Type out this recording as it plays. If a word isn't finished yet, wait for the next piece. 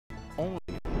only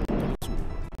on TeleSUR.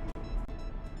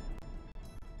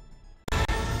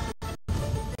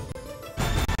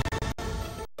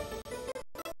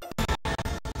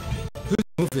 Whose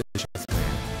movie is this?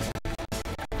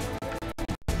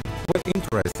 What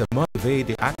interests motivate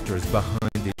the actors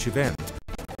behind each event?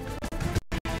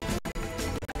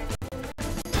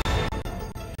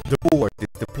 The board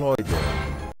is deployed there.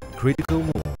 Critical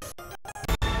Move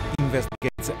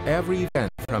investigates every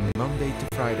event from Monday to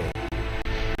Friday.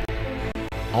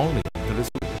 Only on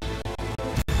TeleSUR.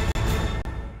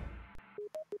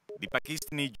 The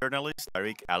Pakistani journalist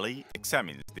Tariq Ali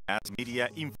examines the mass media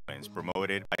influence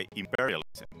promoted by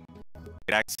imperialism.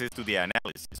 Get access to the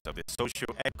analysis of the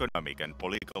socio-economic and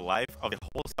political life of the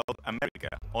whole South America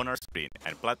on our screen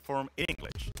and platform in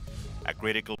English. A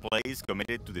critical place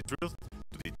committed to the truth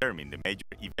to determine the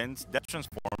major events that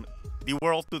transform the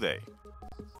world today.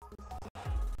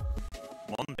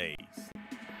 Mondays,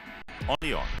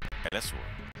 only on TeleSUR.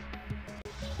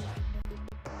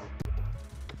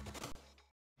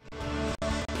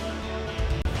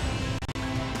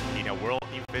 In a world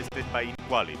infested by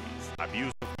inequalities,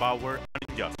 abuse of power, and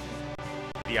injustice,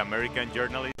 the American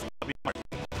journalist Bobby Martin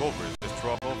covers the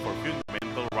struggle for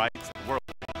fundamental rights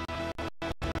worldwide.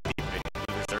 Deep into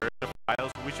the search of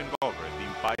files which uncover the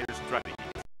empire's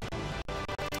strategies.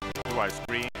 To our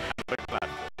screen and web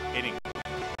platform in English.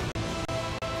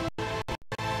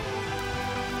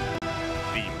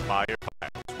 The Empire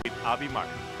Files with Bobby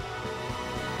Martin.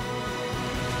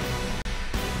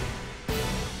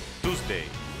 Tuesday,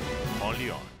 only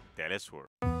on TeleSUR.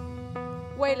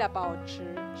 为了保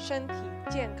持身体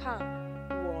健康，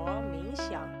我冥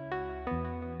想。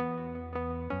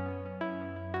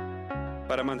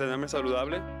 Para mantenerme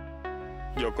saludable,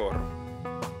 yo corro.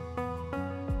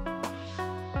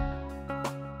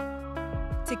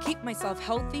 To keep myself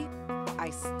healthy, I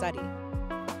study.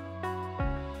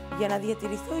 Για να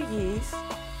διατηρηθώ υγιής,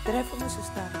 τρέφομαι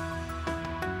σωστά.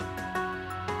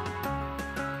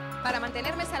 Para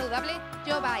mantenerme saludable,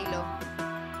 yo bailo.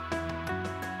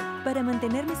 Para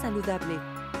mantenerme saludable,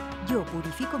 yo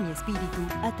purifico mi espíritu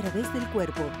a través del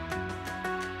cuerpo.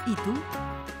 ¿Y tú?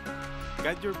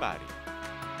 Get your body.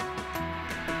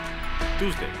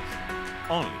 Tuesdays,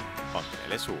 only on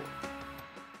TeleSUR.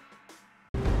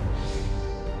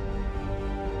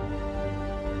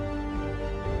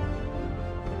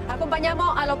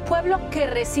 Acompañamos a los pueblos que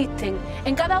resisten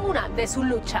en cada una de sus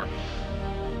luchas.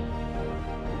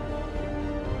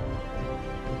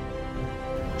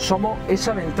 Somos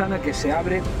esa ventana que se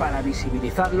abre para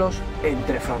visibilizarlos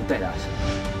entre fronteras.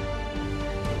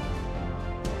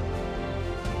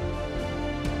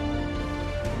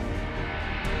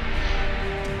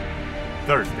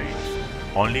 Thursdays,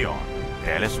 only on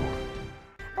TeleSUR.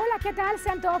 Hola, ¿qué tal?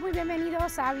 Sean todos muy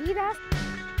bienvenidos a Vidas.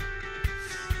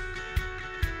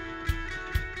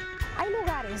 Hay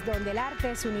lugares donde el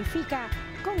arte se unifica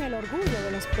con el orgullo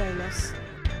de los pueblos.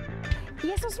 Y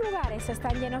esos lugares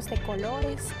están llenos de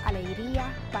colores,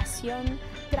 alegría, pasión,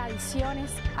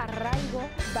 tradiciones, arraigo,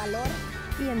 valor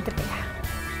y entrega.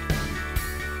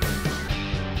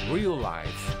 Real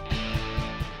Life.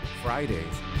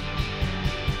 Fridays.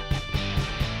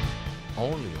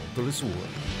 Only on TeleSUR.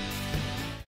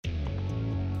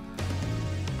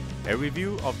 A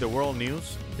review of the world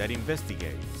news that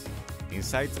investigates,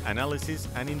 incites analysis,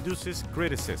 and induces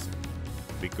criticism,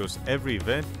 because every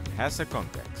event has a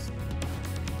context.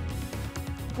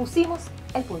 Pusimos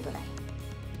el punto en la I.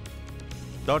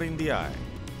 Dot in the I.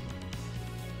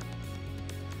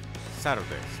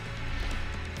 Saturdays,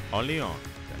 only on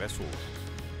TeleSUR.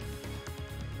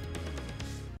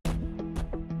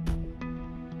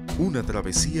 Una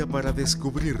travesía para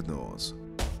descubrirnos.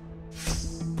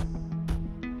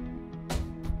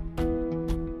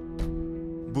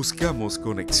 Buscamos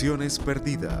conexiones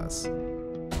perdidas.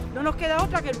 No nos queda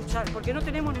otra que luchar, porque no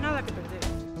tenemos nada que perder.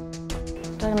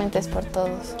 Realmente es por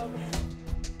todos.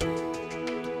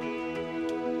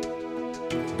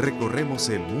 Recorremos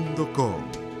el mundo con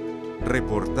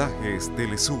Reportajes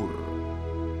TeleSUR.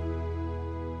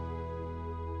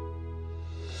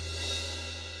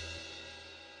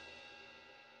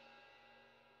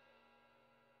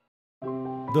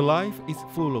 The life is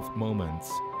full of moments.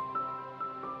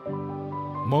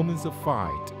 Moments of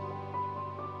fight.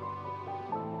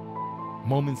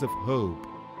 Moments of hope.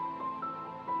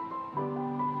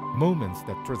 Moments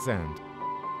that transcend.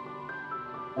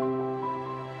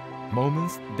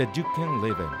 Moments that you can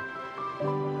live in.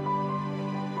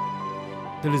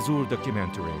 TeleSUR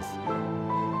documentaries.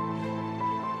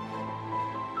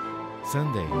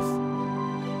 Sundays.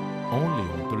 Only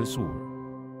on TeleSUR.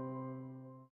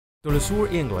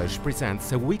 TeleSUR English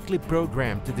presents a weekly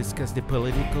program to discuss the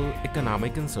political,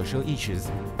 economic and social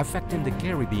issues affecting the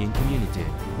Caribbean community.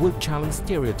 We'll challenge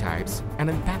stereotypes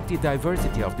and unpack the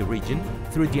diversity of the region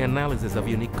through the analysis of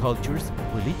unique cultures,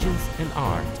 religions and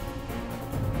art.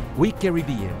 We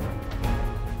Caribbean.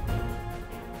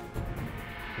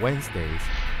 Wednesdays,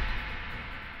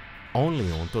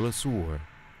 only on TeleSUR.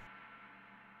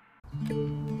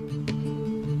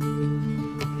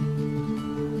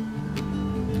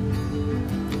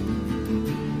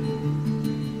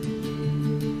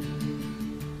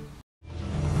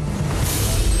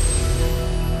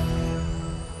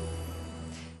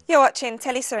 You're watching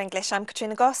TeleSUR English. I'm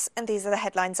Katrina Goss, and these are the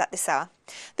headlines at this hour.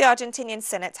 The Argentinian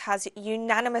Senate has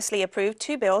unanimously approved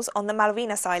 2 bills on the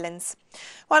Malvinas Islands.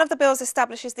 One of the bills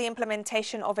establishes the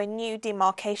implementation of a new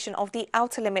demarcation of the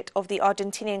outer limit of the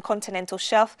Argentinian continental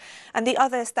shelf, and the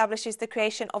other establishes the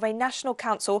creation of a national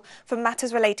council for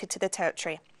matters related to the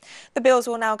territory. The bills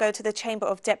will now go to the Chamber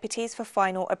of Deputies for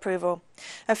final approval.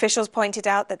 Officials pointed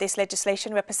out that this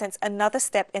legislation represents another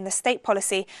step in the state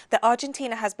policy that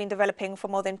Argentina has been developing for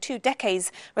more than 2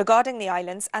 decades regarding the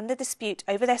islands and the dispute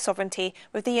over their sovereignty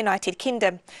with the United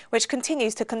Kingdom, which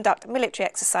continues to conduct military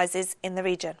exercises in the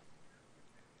region.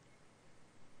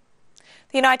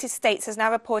 The United States has now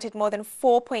reported more than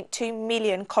 4.2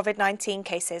 million COVID-19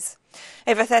 cases.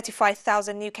 Over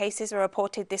 35,000 new cases were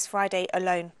reported this Friday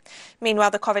alone. Meanwhile,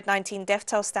 the COVID-19 death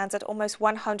toll stands at almost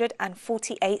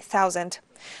 148,000.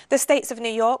 The states of New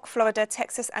York, Florida,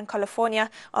 Texas and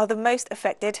California are the most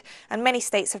affected, and many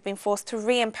states have been forced to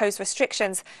reimpose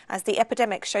restrictions as the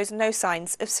epidemic shows no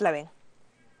signs of slowing.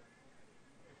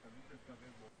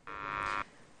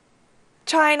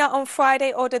 China on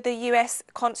Friday ordered the U.S.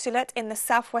 consulate in the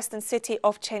southwestern city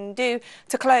of Chengdu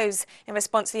to close in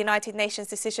response to the United Nations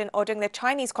decision ordering the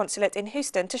Chinese consulate in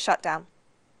Houston to shut down.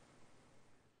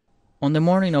 On the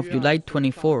morning of July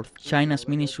 24th, China's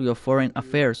Ministry of Foreign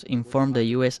Affairs informed the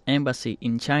U.S. Embassy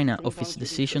in China of its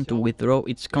decision to withdraw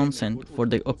its consent for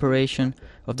the operation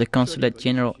of the Consulate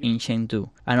General in Chengdu,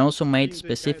 and also made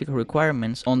specific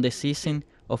requirements on the ceasing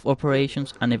of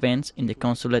operations and events in the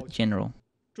Consulate General.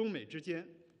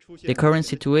 The current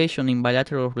situation in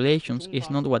bilateral relations is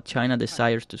not what China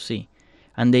desires to see,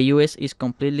 and the U.S. is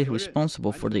completely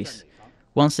responsible for this.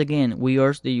 Once again, we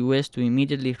urge the U.S. to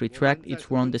immediately retract its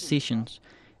wrong decisions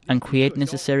and create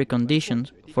necessary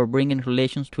conditions for bringing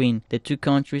relations between the two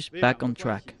countries back on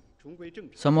track.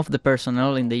 Some of the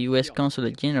personnel in the U.S.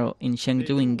 Consulate General in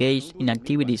Chengdu engaged in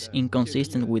activities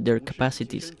inconsistent with their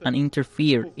capacities and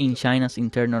interfered in China's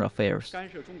internal affairs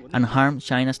and harmed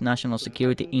China's national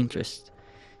security interests.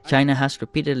 China has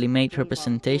repeatedly made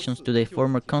representations to the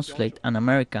former consulate, and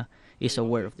America is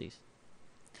aware of this.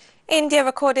 India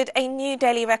recorded a new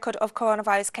daily record of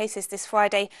coronavirus cases this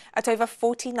Friday at over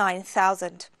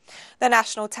 49,000. The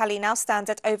national tally now stands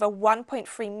at over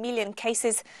 1.3 million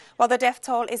cases, while the death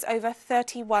toll is over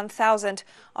 31,000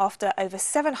 after over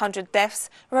 700 deaths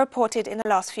were reported in the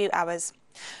last few hours.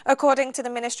 According to the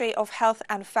Ministry of Health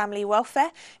and Family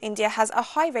Welfare, India has a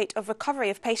high rate of recovery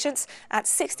of patients at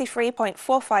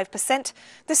 63.45%,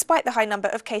 despite the high number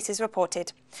of cases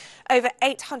reported. Over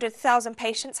 800,000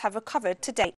 patients have recovered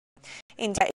to date.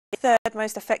 India is the third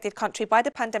most affected country by the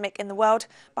pandemic in the world,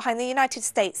 behind the United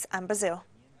States and Brazil.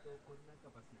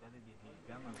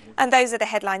 And those are the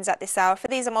headlines at this hour. For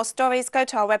these and more stories, go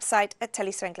to our website at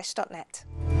telesurenglish.net.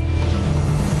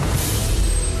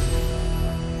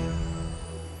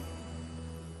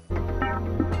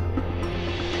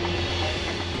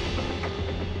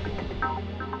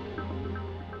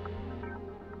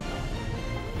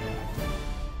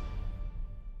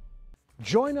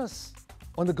 Join us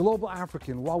on the Global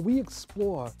African while we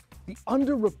explore the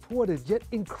underreported yet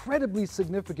incredibly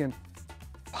significant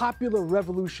popular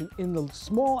revolution in the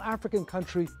small African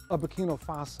country of Burkina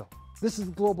Faso. This is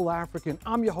the Global African.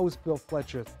 I'm your host, Bill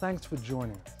Fletcher. Thanks for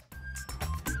joining us.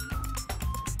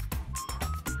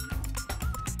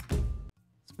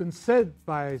 It's been said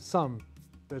by some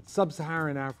that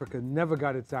sub-Saharan Africa never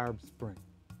got its Arab Spring.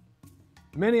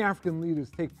 Many African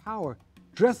leaders take power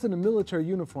dressed in a military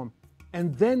uniform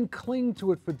and then cling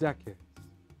to it for decades.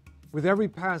 With every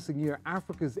passing year,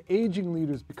 Africa's aging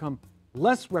leaders become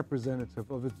less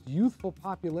representative of its youthful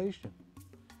population.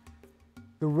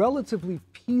 The relatively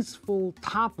peaceful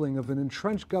toppling of an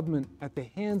entrenched government at the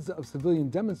hands of civilian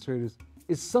demonstrators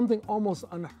is something almost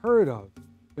unheard of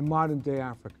in modern-day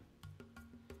Africa.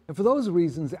 And for those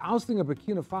reasons, the ousting of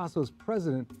Burkina Faso's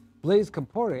president, Blaise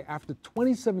Compaoré, after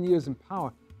 27 years in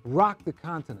power, rocked the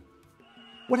continent.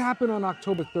 What happened on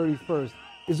October 31st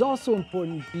is also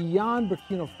important beyond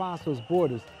Burkina Faso's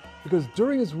borders, because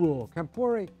during his rule,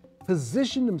 Compaoré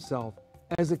positioned himself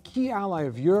as a key ally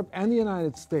of Europe and the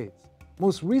United States,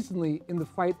 most recently in the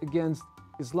fight against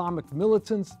Islamic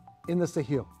militants in the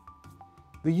Sahel.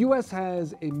 The U.S.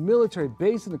 has a military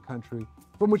base in the country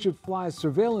from which it flies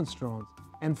surveillance drones,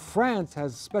 and France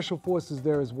has special forces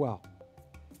there as well.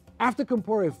 After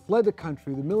Compaore fled the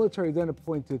country, the military then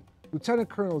appointed Lieutenant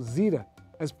Colonel Zita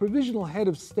as provisional head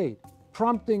of state,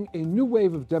 prompting a new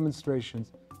wave of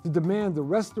demonstrations to demand the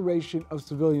restoration of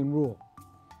civilian rule.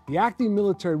 The acting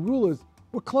military rulers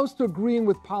were close to agreeing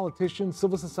with politicians,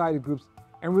 civil society groups,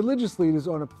 and religious leaders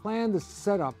on a plan to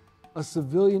set up a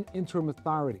civilian interim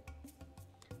authority.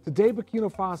 Today,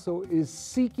 Burkina Faso is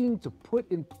seeking to put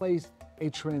in place a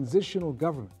transitional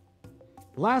government.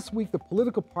 Last week, the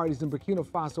political parties in Burkina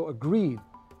Faso agreed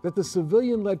that the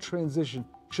civilian-led transition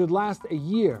should last a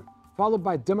year, followed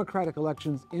by democratic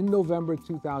elections in November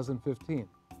 2015.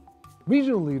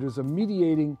 Regional leaders are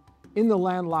mediating in the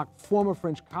landlocked former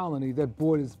French colony that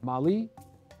borders Mali,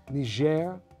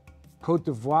 Niger, Côte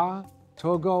d'Ivoire,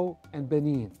 Togo, and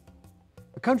Benin.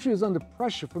 The country is under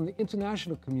pressure from the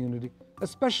international community,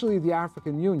 especially the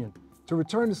African Union, to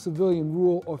return to civilian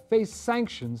rule or face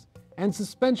sanctions and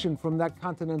suspension from that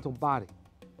continental body.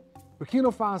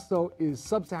 Burkina Faso is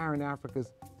sub-Saharan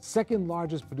Africa's second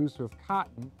largest producer of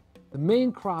cotton, the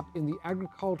main crop in the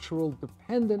agricultural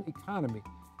dependent economy,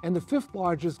 and the fifth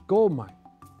largest gold mine,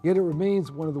 yet it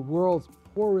remains one of the world's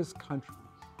poorest countries.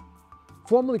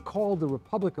 Formerly called the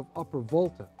Republic of Upper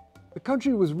Volta, the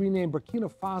country was renamed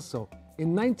Burkina Faso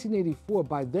in 1984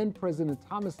 by then-President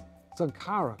Thomas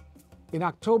Sankara. In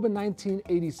October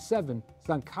 1987,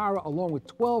 Sankara, along with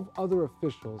 12 other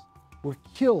officials, were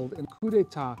killed in a coup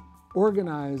d'etat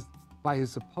organized by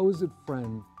his supposed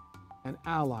friend and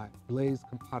ally, Blaise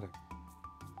Compaore.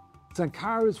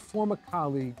 Sankara's former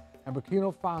colleague and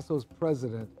Burkina Faso's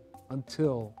president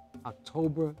until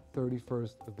October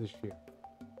 31st of this year.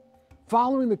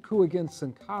 Following the coup against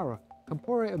Sankara,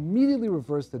 Compaore immediately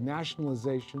reversed the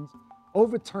nationalizations,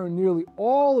 overturned nearly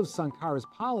all of Sankara's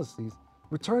policies,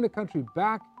 returned the country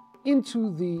back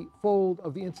into the fold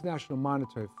of the International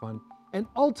Monetary Fund, and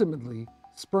ultimately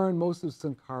spurned most of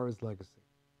Sankara's legacy.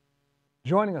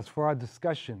 Joining us for our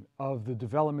discussion of the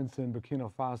developments in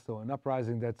Burkina Faso, an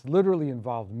uprising that's literally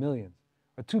involved millions,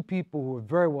 are two people who are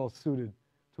very well suited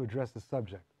to address the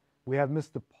subject. We have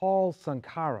Mr. Paul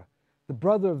Sankara, the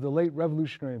brother of the late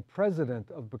revolutionary and president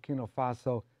of Burkina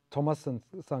Faso, Thomas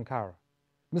Sankara.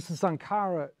 Mr.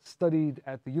 Sankara studied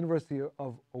at the University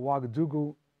of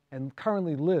Ouagadougou and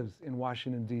currently lives in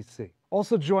Washington, D.C.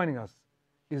 Also joining us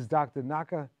is Dr.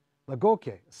 Naka Lagoke,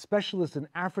 a specialist in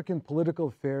African political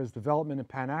affairs, development, and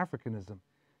Pan-Africanism.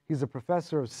 He's a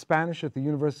professor of Spanish at the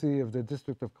University of the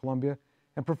District of Columbia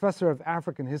and professor of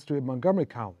African history at Montgomery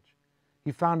College.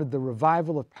 He founded the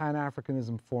Revival of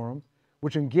Pan-Africanism Forum,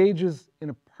 which engages in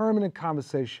a permanent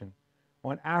conversation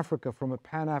on Africa from a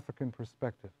Pan-African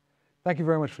perspective. Thank you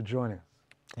very much for joining us.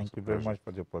 Thank you very much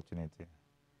for the opportunity.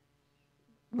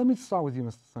 Let me start with you,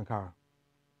 Mr. Sankara.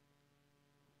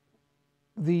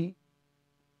 The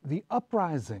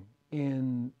uprising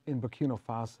in Burkina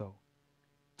Faso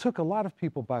took a lot of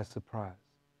people by surprise.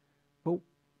 But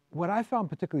what I found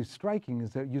particularly striking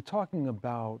is that you're talking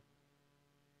about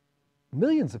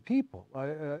millions of people,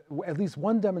 at least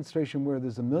one demonstration where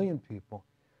there's 1 million people.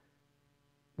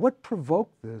 What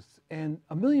provoked this? And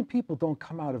 1 million people don't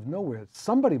come out of nowhere.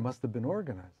 Somebody must have been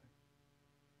organizing.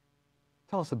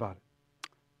 Tell us about it.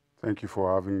 Thank you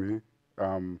for having me.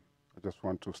 I just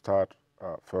want to start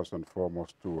first and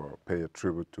foremost to pay a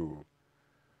tribute to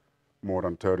more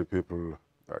than 30 people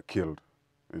killed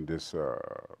in this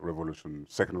revolution,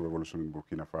 second revolution in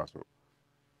Burkina Faso.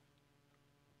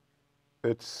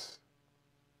 It's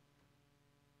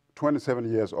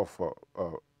 27 years of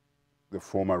the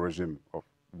former regime of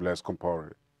Blaise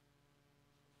Compaore,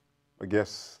 I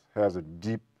guess, has a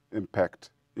deep impact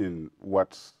in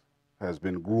what has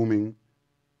been grooming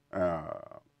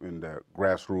in the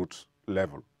grassroots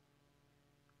level.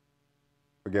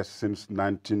 I guess since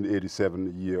 1987,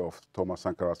 the year of Thomas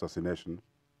Sankara assassination,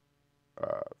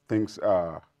 things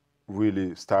are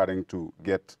really starting to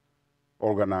get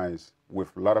organized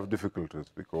with a lot of difficulties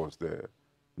because the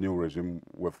new regime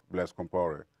with Blaise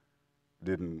Compaore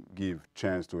didn't give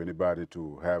chance to anybody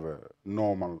to have a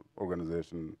normal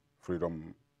organization,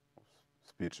 freedom of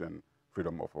speech and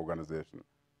freedom of organization.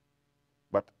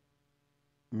 But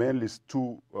mainly it's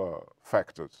two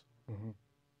factors. Mm-hmm.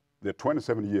 The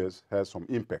 27 years has some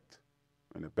impact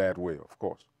in a bad way, of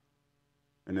course,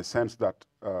 in the sense that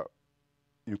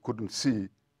you couldn't see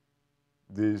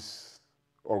this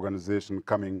organization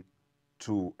coming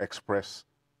to express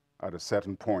at a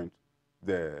certain point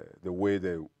the way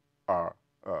they are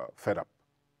fed up.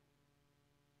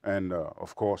 And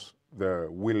of course, the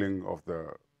willing of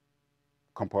the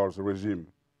compulsory regime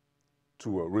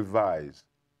to revise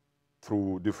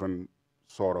through different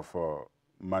sort of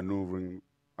maneuvering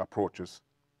approaches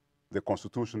the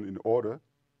constitution in order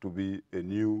to be a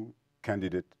new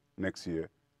candidate next year.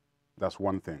 That's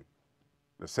one thing.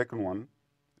 The second one,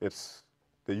 it's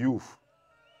the youth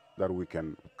that we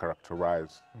can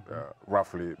characterize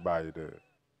roughly by the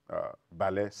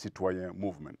Ballet Citoyen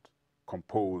movement,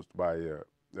 composed by,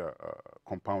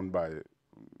 compounded by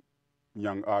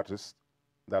young artists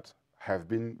that have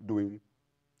been doing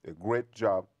a great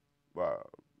job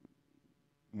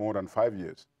more than 5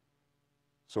 years.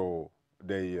 So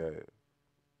they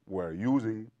were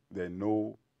using, they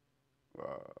know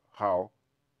how,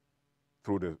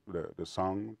 through the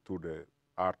song, through the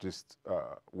artist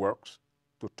works,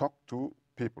 to talk to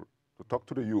people, to talk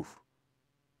to the youth.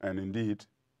 And indeed,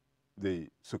 they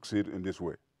succeed in this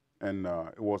way. And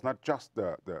it was not just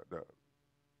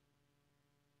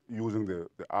using the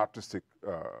artistic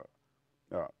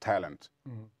talent.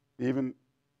 Even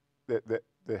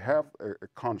they have a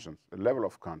conscience, a level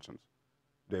of conscience.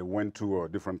 They went to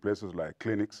different places like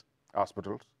clinics,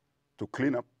 hospitals, to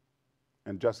clean up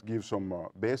and just give some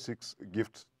basics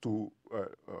gifts to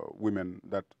women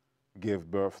that gave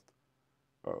birth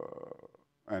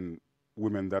and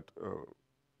women that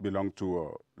belong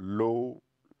to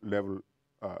low-level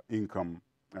income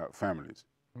families.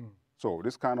 So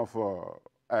this kind of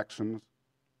actions,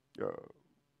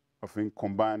 I think,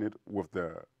 combined with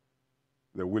the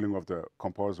willing of the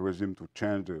compulsory regime to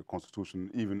change the constitution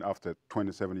even after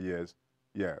 27 years,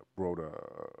 brought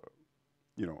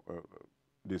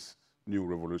this new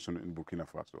revolution in Burkina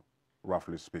Faso,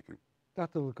 roughly speaking.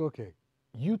 Dr. Lukoke,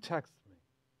 you text me.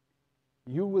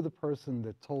 You were the person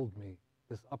that told me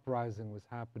this uprising was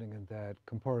happening and that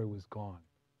Compaoré was gone.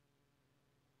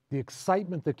 The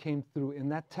excitement that came through in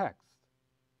that text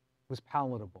was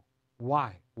palatable.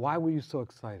 Why? Why were you so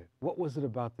excited? What was it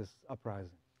about this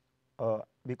uprising?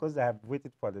 Because I have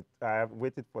waited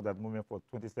for that moment for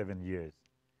 27 years.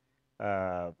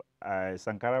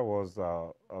 Sankara was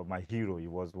my hero. He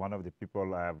was one of the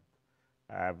people I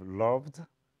have loved.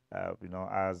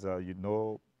 As you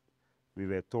know, we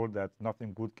were told that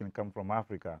nothing good can come from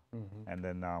Africa. And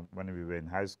then when we were in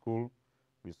high school,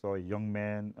 we saw a young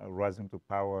man rising to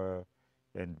power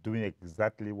and doing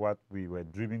exactly what we were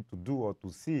dreaming to do or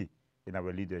to see in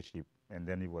our leadership. And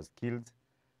then he was killed.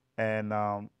 And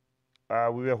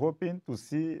we were hoping to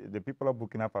see the people of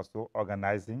Burkina Faso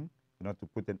organizing, to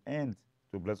put an end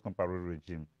to Blaise Compaoré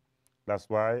regime. That's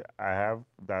why I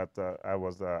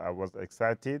was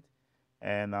excited.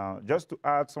 And just to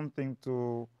add something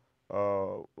to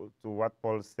what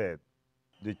Paul said,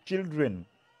 the children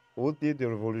who did the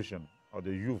revolution, or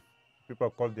the youth, people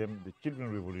call them the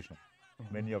children revolution.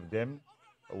 Many of them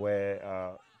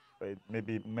were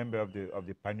maybe members of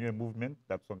the pioneer movement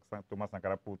that Thomas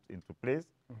Sankara put into place.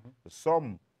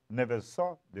 Some never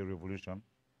saw the revolution,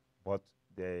 but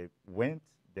they went,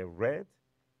 they read,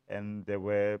 and they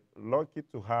were lucky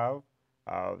to have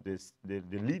the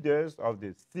leaders of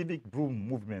the civic broom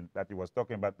movement that he was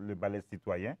talking about, le Ballet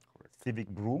Citoyen, civic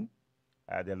broom.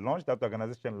 They launched that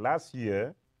organization last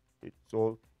year.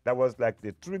 So that was like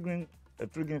the triggering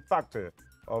factor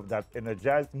of that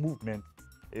energized movement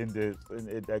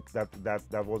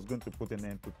that was going to put an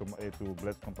end to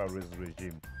Blaise Compaoré's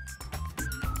regime.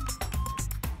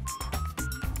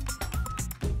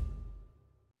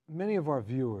 Many of our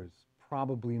viewers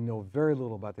probably know very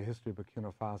little about the history of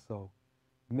Burkina Faso,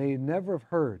 may never have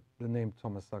heard the name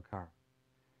Thomas Sankara.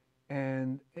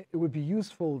 And it would be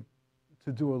useful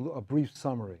to do a brief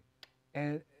summary.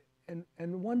 And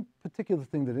one particular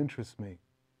thing that interests me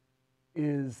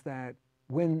is that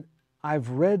when I've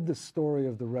read the story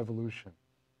of the revolution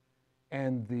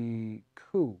and the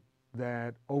coup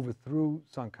that overthrew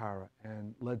Sankara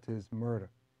and led to his murder,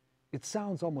 it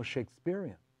sounds almost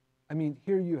Shakespearean. I mean,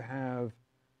 here you have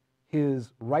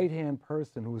his right-hand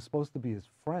person who was supposed to be his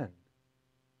friend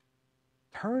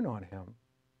turn on him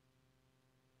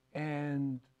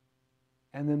and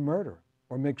then murder him,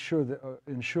 or make sure that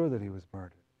ensure that he was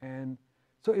murdered. And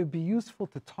so it'd be useful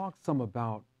to talk some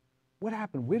about what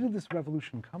happened. Where did this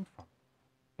revolution come from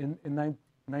in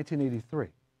 1983?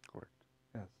 Correct.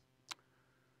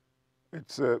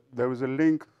 Yes. There is a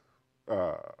link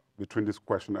between this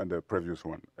question and the previous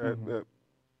one.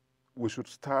 We should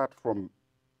start from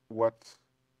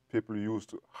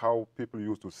how people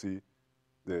used to see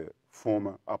the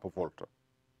former Upper Volta,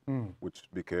 which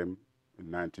became, in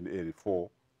 1984,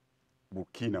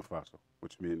 Burkina Faso,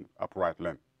 which means upright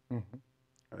land. A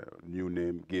new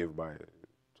name given by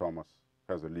Thomas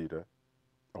as a leader.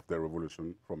 of the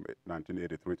revolution from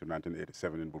 1983 to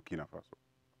 1987 in Burkina Faso.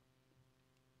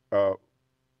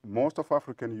 Most of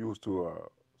Africans used to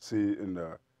see in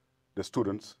the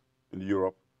students in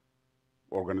Europe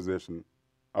organization,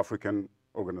 African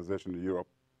organization in Europe,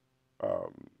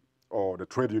 or the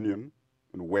trade union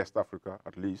in West Africa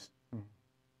at least,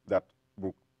 that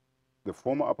the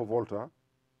former Upper Volta,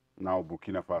 now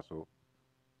Burkina Faso,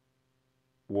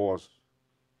 was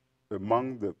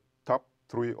among the top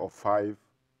 3 or 5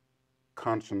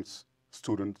 conscience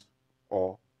students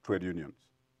or trade unions,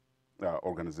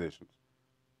 organizations.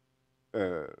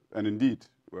 And indeed,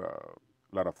 a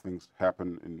lot of things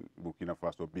happened in Burkina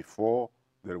Faso before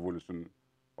the revolution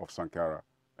of Sankara.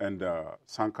 And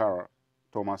Sankara,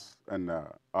 Thomas, and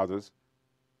others,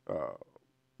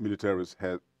 militaries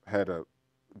had a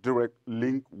direct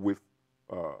link with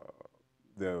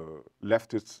the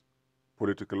leftist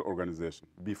political organization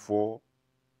before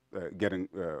getting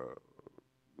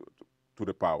to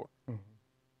the power.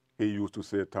 He used to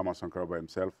say, Thomas Sankara by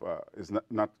himself, is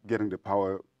not getting the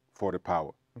power for the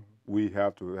power. We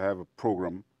have to have a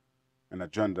program, an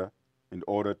agenda, in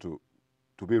order to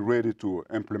be ready to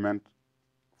implement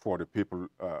for the people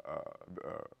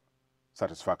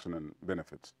satisfaction and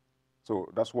benefits. So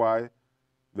that's why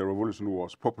the revolution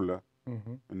was popular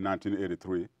in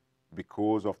 1983,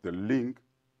 because of the link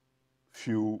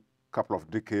couple of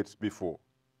decades before,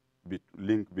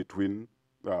 link between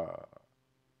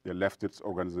the leftist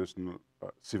organization,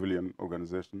 civilian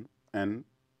organization, and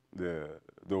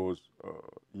those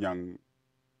young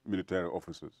military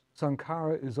officers.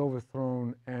 Sankara is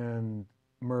overthrown and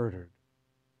murdered.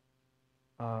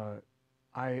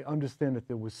 I understand that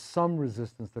there was some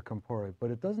resistance to Compaoré,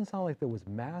 but it doesn't sound like there was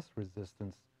mass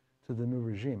resistance to the new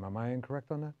regime. Am I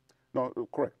incorrect on that? No,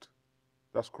 correct.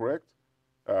 That's correct.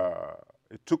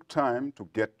 It took time to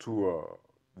get to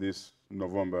this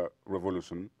November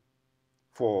revolution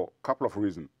for a couple of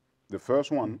reasons. The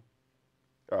first one,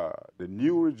 the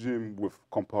new regime with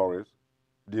Compaoré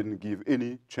didn't give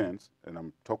any chance, and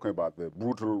I'm talking about the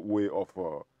brutal way of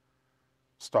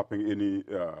stopping any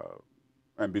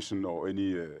ambition or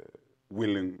any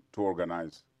willing to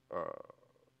organize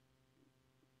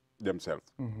themselves,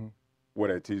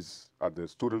 whether it is at the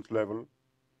student level,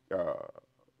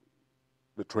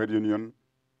 the trade union,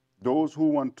 those who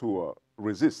want to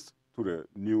resist to the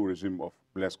new regime of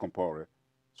Blaise Compaoré.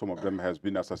 Some of them has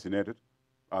been assassinated,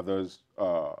 others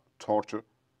tortured,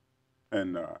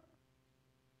 and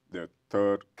the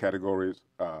third categories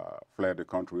fled the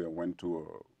country and went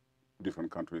to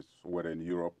different countries, whether in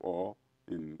Europe or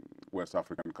in West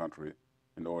African country,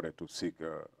 in order to seek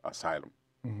asylum.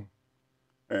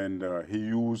 And he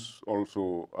used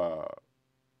also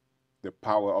the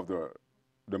power of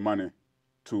the money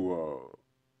to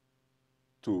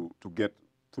get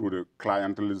through the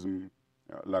clientelism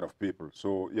a lot of people.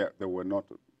 So yeah, there were not,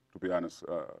 to be honest,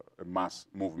 a mass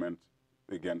movement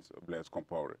against Blaise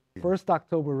Compaoré. First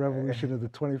October revolution of the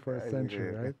 21st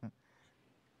century, right?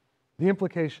 The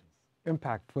implications,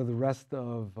 impact for the rest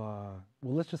of, well,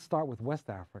 let's just start with West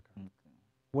Africa.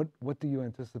 What do you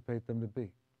anticipate them to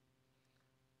be?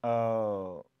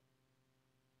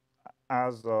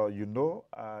 As you know,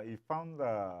 he found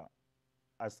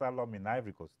asylum in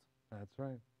Ivory Coast. That's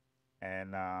right.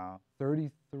 And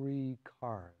 33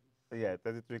 cars. Yeah,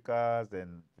 33 cars,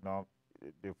 and you know,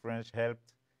 the French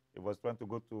helped. He was trying to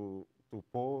go to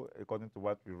Pau, according to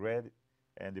what we read,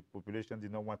 and the population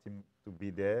did not want him to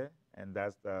be there, and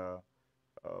that's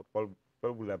Paul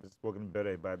would have spoken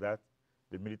better about that.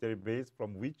 The military base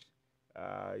from which,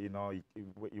 you know,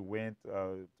 he went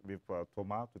with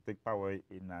Thomas to take power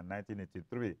in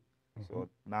 1983. So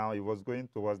now he was going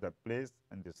towards that place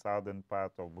in the southern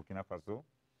part of Burkina Faso,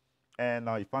 and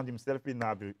he found himself in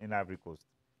Ivory Coast.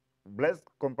 Blaise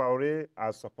Compaoré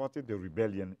has supported the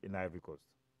rebellion in Ivory Coast.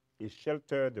 He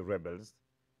sheltered the rebels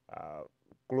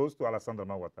close to Alassane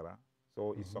Ouattara.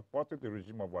 So he supported the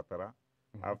regime of Ouattara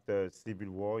after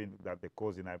civil war that they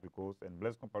caused in Ivory Coast. And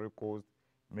Blaise Compaoré caused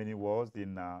many wars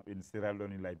in Sierra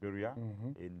Leone, in Liberia,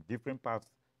 in different parts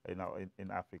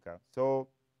in Africa. So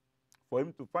for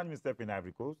him to find himself in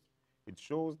Ivory Coast, it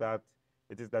shows that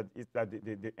it's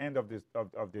the end of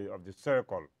the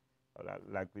circle.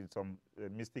 Like with some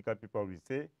mystical people will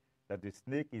say, that the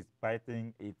snake is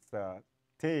biting its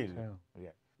tail. Yeah.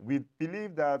 We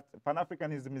believe that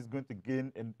Pan-Africanism is going to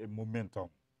gain a momentum,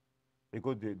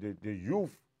 because the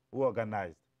youth who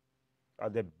organized,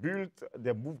 they built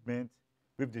the movement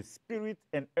with the spirit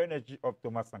and energy of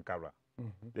Thomas Sankara.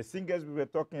 The singers we were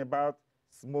talking about,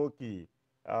 Smokey,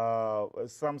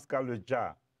 Sam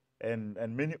Scaloja,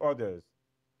 and many others,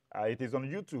 it is on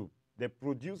YouTube. They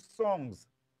produce songs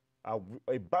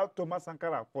about Thomas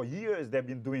Sankara. For years, they've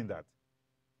been doing that.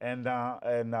 And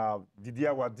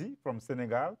Didier Wadi from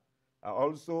Senegal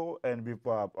also, and with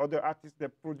other artists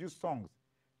that produce songs.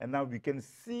 And now we can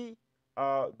see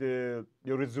the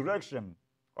resurrection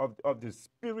of the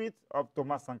spirit of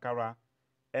Thomas Sankara.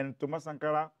 And Thomas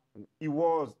Sankara, he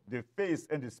was the face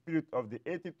and the spirit of the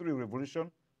 83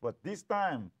 revolution, but this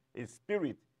time his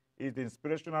spirit is the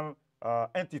inspirational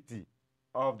entity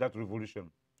of that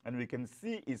revolution. And we can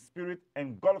see his spirit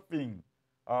engulfing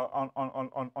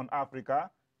on Africa,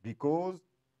 because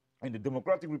in the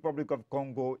Democratic Republic of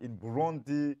Congo, in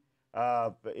Burundi,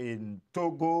 in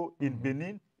Togo, in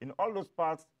Benin, in all those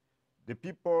parts, the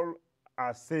people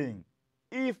are saying,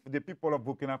 if the people of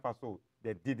Burkina Faso,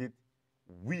 they did it,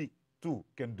 we too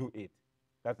can do it.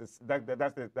 That's the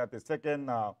second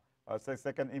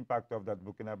impact of that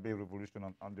Burkinabe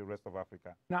revolution on the rest of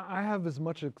Africa. Now, I have as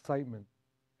much excitement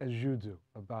as you do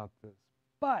about this,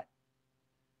 but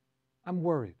I'm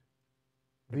worried.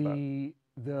 The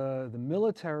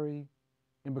military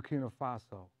in Burkina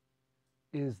Faso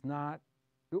is not,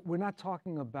 we're not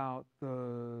talking about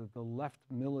the left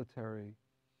military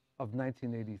of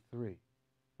 1983.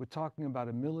 We're talking about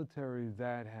a military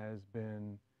that has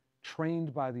been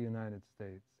trained by the United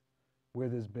States, where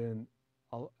there's been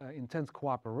intense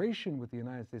cooperation with the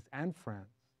United States and France.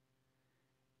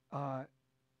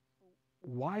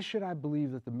 Why should I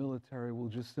believe that the military will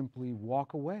just simply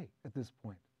walk away at this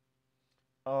point?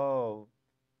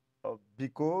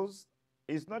 Because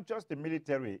it's not just the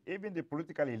military, even the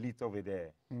political elite over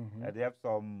there. They have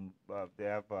some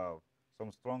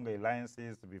strong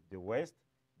alliances with the West.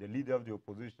 The leader of the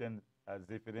opposition,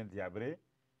 Zéphirin Diabré,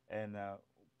 and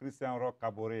Christian Roch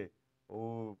Kaboré,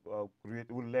 who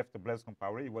left Blaise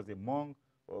Compaoré. He was among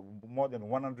more than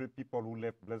 100 people who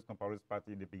left Blaise Compaoré's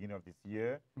party in the beginning of this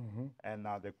year. And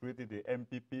now they created the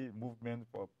MPP, Movement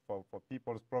for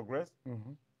People's Progress.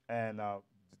 And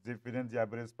Zéphirin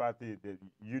Diabré's party, the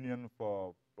Union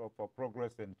for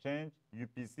Progress and Change,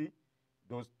 UPC.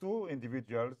 Those two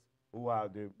individuals, who are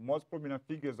the most prominent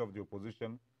figures of the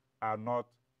opposition,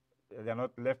 they're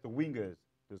not left-wingers.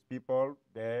 Those people,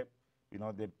 they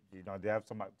have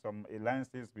some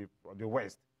alliances with the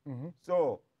West.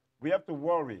 So we have to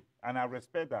worry, and I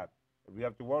respect that. We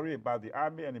have to worry about the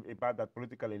army and about that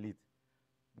political elite.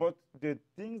 But the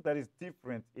thing that is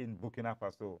different in Burkina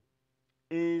Faso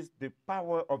is the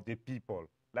power of the people.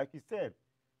 Like you said,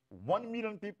 1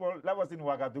 million people, that was in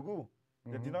Ouagadougou.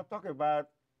 They did not talk about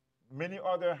many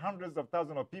other hundreds of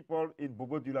thousands of people in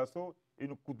Bobo-Dioulasso,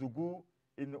 in Koudougou,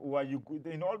 in Ouayugou,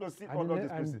 in all those cities.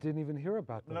 I didn't even hear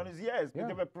about that. Yes,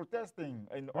 they were protesting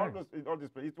in all those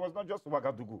places. It was not just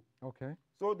Ouagadougou. Okay.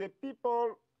 So the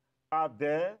people are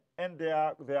there, and they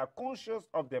are conscious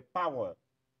of their power.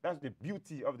 That's the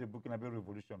beauty of the Burkinabe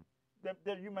revolution.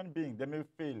 They're human beings. They may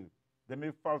fail, they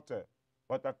may falter,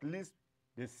 but at least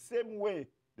the same way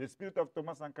the spirit of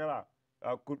Thomas Sankara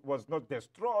was not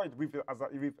destroyed with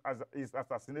his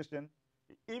assassination,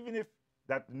 even if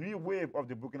that new wave of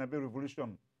the Burkinabe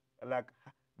revolution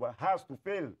has to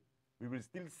fail, we will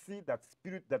still see that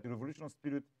spirit, that revolutionary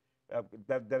spirit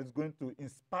that is going to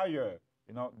inspire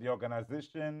the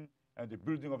organization and the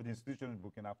building of the institution in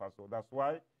Burkina Faso. That's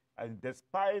why, and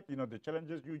despite the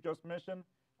challenges you just mentioned,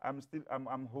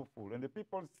 I'm hopeful, and the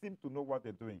people seem to know what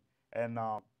they're doing. And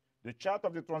the chart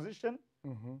of the transition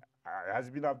has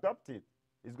been adopted.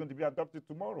 It's going to be adopted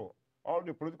tomorrow. All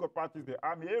the political parties, the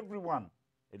army, everyone,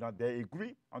 they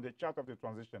agree on the chart of the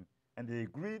transition, and they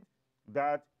agreed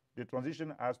that the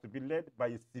transition has to be led by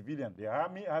a civilian. The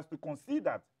army has to concede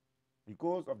that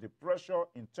because of the pressure,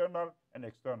 internal and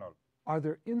external. Are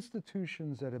there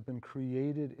institutions that have been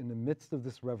created in the midst of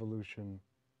this revolution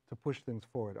to push things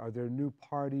forward? Are there new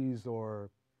parties or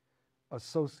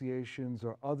associations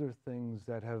or other things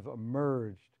that have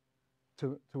emerged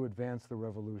to advance the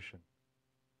revolution?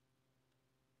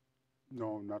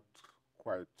 No, not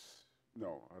quite.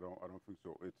 No, I don't think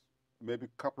so. It's maybe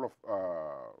a couple of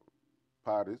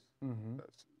parties,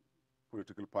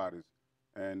 political parties,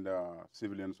 and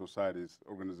civilian societies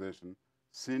organization.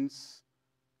 Since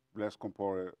Blaise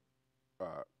Compaoré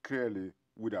clearly,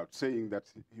 without saying that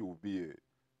he will be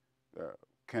a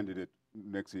candidate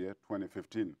next year,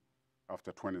 2015,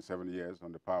 after 27 years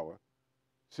on the power,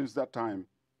 since that time,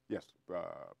 yes,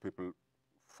 people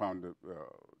found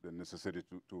the necessity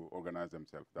to organize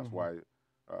themselves. That's why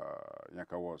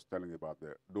Yanka was telling about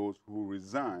those who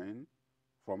resign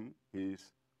from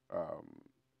his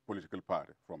political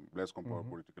party, from Blaise Compaoré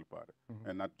political party,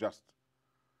 and not just,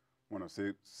 when I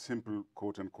say simple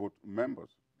quote-unquote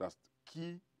members, that's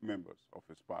key members of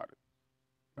his party.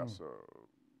 That's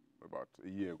about a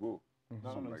year ago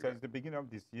No, since the beginning of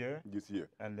this year. This year.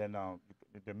 And then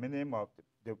the name of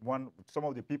some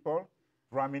of the people,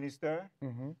 Prime Minister,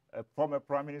 former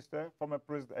Prime Minister, former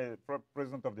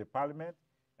President of the Parliament,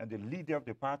 and the leader of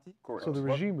the party. Correct. So the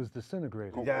regime was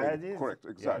disintegrated. Yeah, it is. Correct,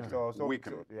 exactly.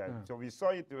 Yeah, so we saw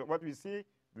it, what we see,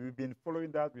 we've been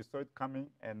following that, we saw it coming,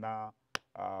 and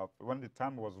when the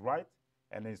time was right,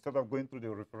 and instead of going through the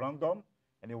referendum,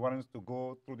 and he wanted to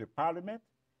go through the parliament,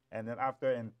 and then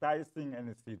after enticing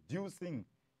and seducing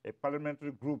a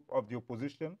parliamentary group of the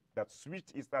opposition that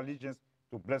switched its allegiance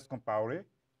to Blaise Compaoré,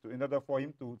 in order for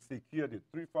him to secure the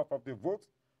 3/4 of the votes,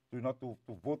 to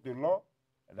vote the law,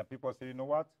 and then people say, you know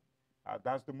what,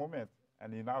 that's the moment,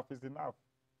 and enough is enough.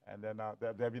 And then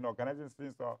they have been organizing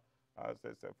since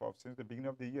the beginning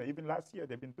of the year. Even last year,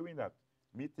 they've been doing that.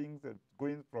 Meetings,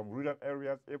 going from rural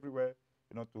areas everywhere,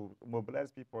 to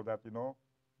mobilize people that,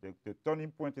 the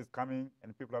turning point is coming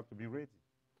and people have to be ready.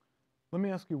 Let me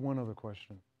ask you one other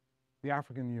question. The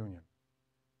African Union.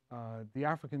 The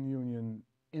African Union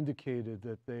indicated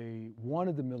that they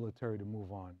wanted the military to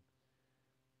move on.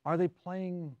 Are they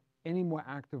playing any more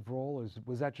active role?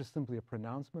 Was that just simply a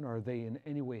pronouncement, or are they in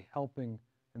any way helping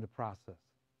in the process?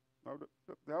 Now,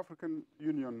 the African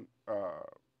Union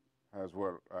as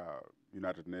well,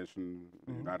 United Nations,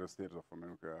 the United States of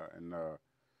America, and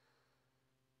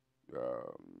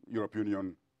European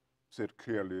Union said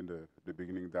clearly in the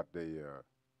beginning that the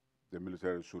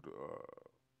military should,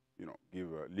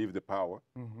 leave the power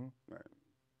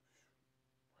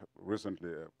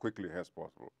recently, quickly as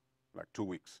possible, like 2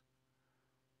 weeks.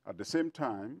 At the same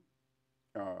time,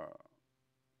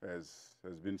 as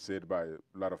has been said by a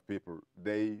lot of people,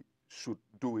 they should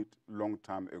do it long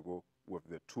time ago with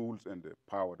the tools and the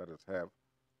power that it have,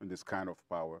 and this kind of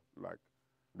power, like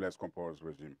Blaise Compaoré's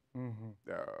regime.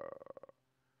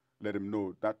 Let them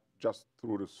know that just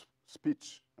through the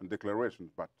speech and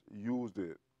declarations, but use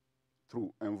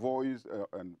through envoys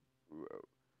and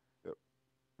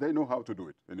they know how to do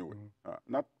it anyway.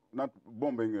 Not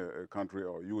bombing a country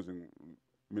or using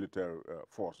military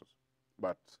forces,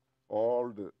 but all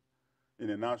the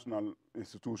international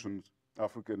institutions,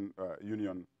 African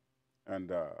Union,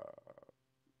 and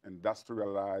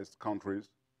industrialized countries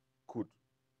could,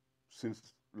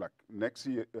 since like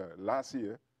last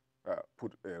year,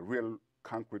 put a real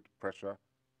concrete pressure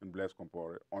on Blaise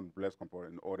Compaoré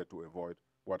in order to avoid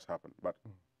what's happened. But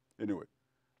anyway,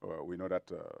 we know that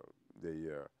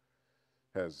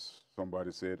as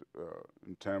somebody said,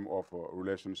 in terms of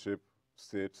relationship,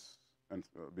 states and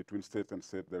between states and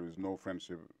states, there is no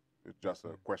friendship. It's just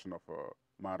a question of a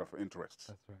matter of interests.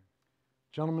 That's right.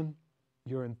 Gentlemen,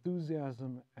 your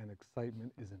enthusiasm and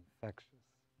excitement is infectious.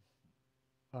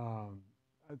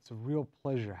 It's a real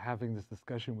pleasure having this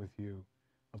discussion with you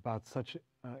about such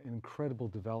an incredible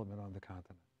development on the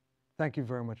continent. Thank you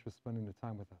very much for spending the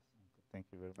time with us. Thank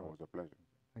you very much. It was a pleasure.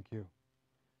 Thank you.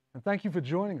 And thank you for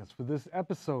joining us for this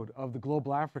episode of The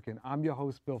Global African. I'm your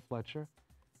host, Bill Fletcher.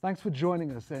 Thanks for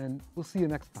joining us, and we'll see you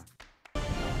next time.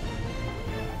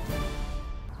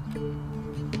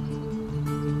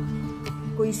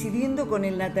 Coincidiendo con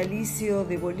el natalicio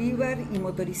de Bolívar y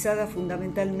motorizada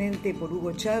fundamentalmente por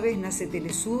Hugo Chávez, nace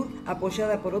TeleSUR,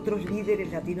 apoyada por otros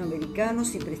líderes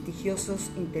latinoamericanos y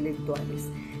prestigiosos intelectuales.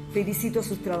 Felicito a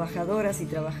sus trabajadoras y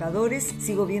trabajadores.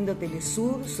 Sigo viendo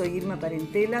TeleSUR. Soy Irma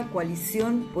Parentela,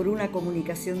 Coalición por una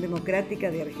Comunicación Democrática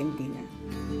de Argentina.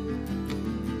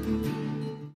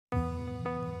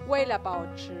 为了保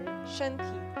持身体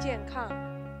健康，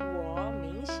我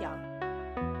冥想。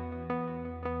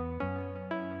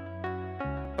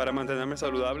 Para mantenerme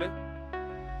saludable,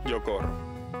 yo corro.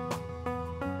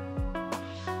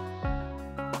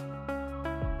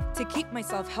 To keep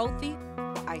myself healthy,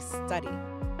 I study.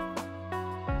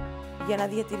 Για να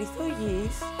διατηρηθώ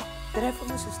υγιής,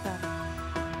 τρέφομαι σωστά.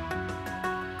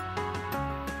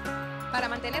 Para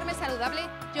mantenerme saludable,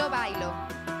 yo bailo.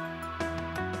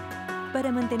 Para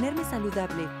mantenerme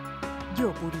saludable,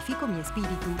 yo purifico mi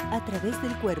espíritu a través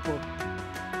del cuerpo.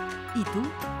 ¿Y tú?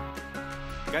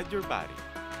 Guide Your Body.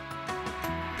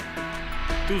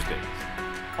 Tuesdays,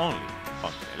 only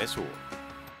on TeleSUR.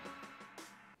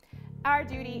 Our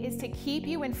duty is to keep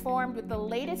you informed with the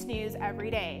latest news every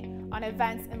day on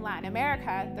events in Latin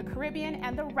America, the Caribbean,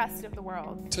 and the rest of the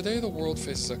world. Today, the world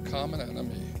faces a common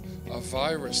enemy, a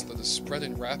virus that is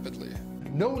spreading rapidly.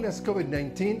 Known as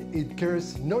COVID-19, it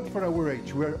cares not for our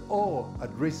age. We're all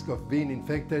at risk of being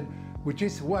infected, which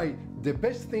is why the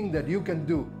best thing that you can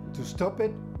do to stop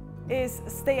it is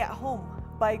stay at home.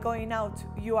 By going out,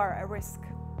 you are at risk.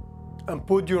 And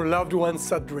put your loved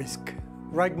ones at risk.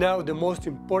 Right now, the most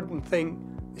important thing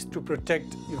is to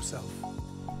protect yourself.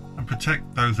 And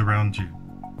protect those around you.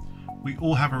 we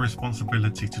all have a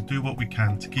responsibility to do what we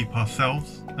can to keep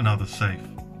ourselves and others safe.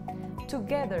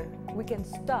 Together, we can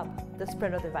stop the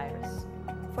spread of the virus.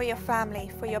 For your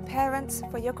family, for your parents,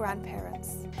 for your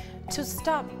grandparents. To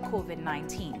stop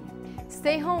COVID-19.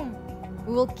 Stay home.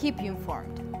 We will keep you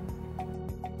informed.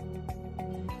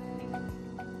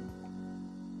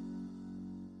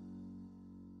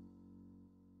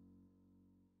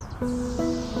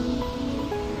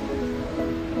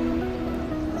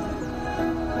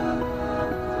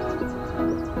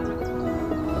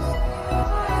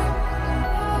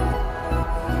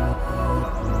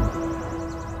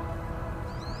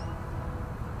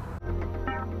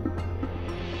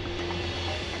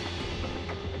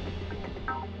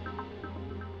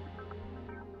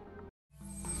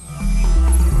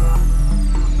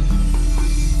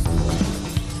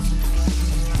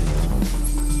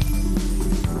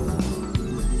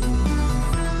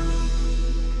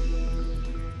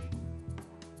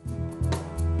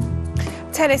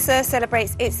 TeleSUR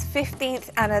celebrates its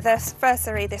 15th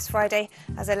anniversary this Friday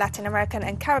as a Latin American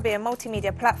and Caribbean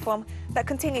multimedia platform that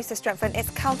continues to strengthen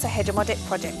its counter-hegemonic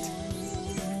project.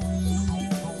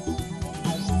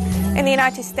 In the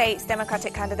United States,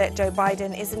 Democratic candidate Joe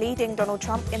Biden is leading Donald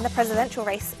Trump in the presidential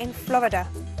race in Florida.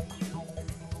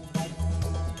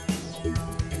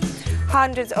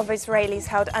 Hundreds of Israelis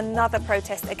held another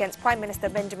protest against Prime Minister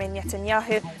Benjamin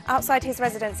Netanyahu outside his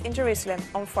residence in Jerusalem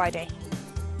on Friday.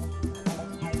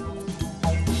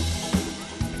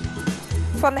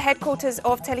 From the headquarters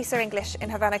of TeleSUR English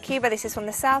in Havana, Cuba, this is From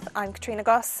the South, I'm Katrina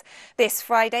Goss. This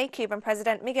Friday, Cuban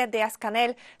President Miguel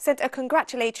Díaz-Canel sent a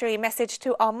congratulatory message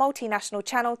to our multinational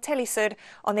channel TeleSUR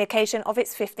on the occasion of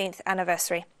its 15th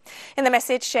anniversary. In the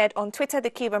message shared on Twitter, the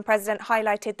Cuban president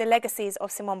highlighted the legacies of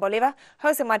Simón Bolívar,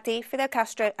 José Martí, Fidel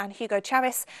Castro and Hugo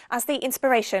Chávez as the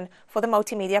inspiration for the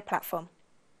multimedia platform.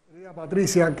 Querida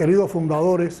Patricia, queridos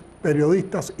fundadores,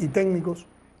 periodistas y técnicos,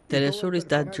 TeleSUR is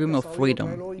that dream of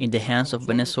freedom in the hands of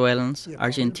Venezuelans,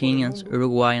 Argentinians,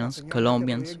 Uruguayans,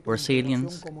 Colombians,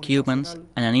 Brazilians, Cubans,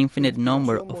 and an infinite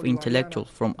number of intellectuals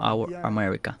from our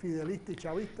America.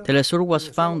 TeleSUR was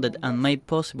founded and made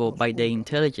possible by the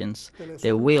intelligence,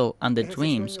 the will, and the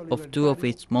dreams of two of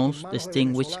its most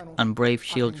distinguished and brave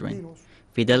children,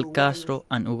 Fidel Castro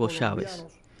and Hugo Chávez.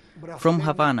 From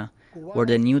Havana, where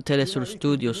the new TeleSUR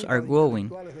studios are growing,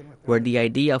 where the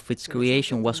idea of its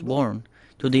creation was born,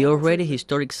 to the already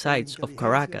historic sites of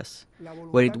Caracas,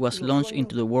 where it was launched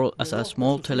into the world as a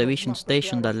small television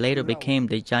station that later became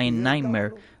the giant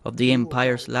nightmare of the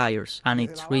empire's liars and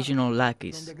its regional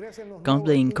lackeys, comes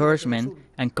the encouragement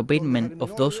and commitment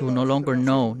of those who no longer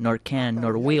know, nor can,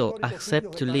 nor will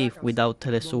accept to live without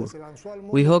TeleSUR.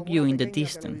 We hug you in the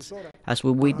distance, as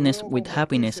we witness with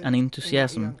happiness and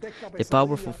enthusiasm the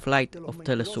powerful flight of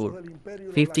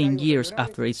TeleSUR, 15 years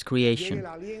after its creation,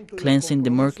 cleansing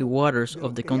the murky waters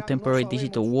of the contemporary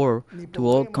digital world to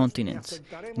all continents,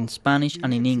 in Spanish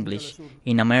and in English,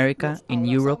 in America, in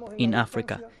Europe, in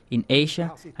Africa, in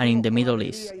Asia, and in the Middle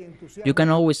East. You can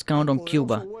always count on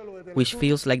Cuba, which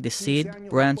feels like the seed,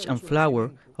 branch, and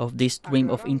flower of this dream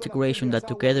of integration that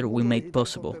together we made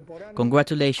possible.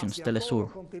 Congratulations, TeleSUR.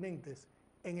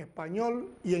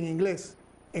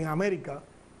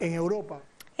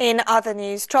 In other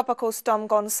news, Tropical Storm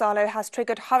Gonzalo has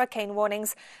triggered hurricane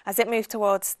warnings as it moved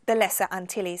towards the Lesser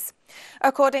Antilles.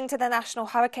 According to the National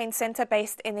Hurricane Center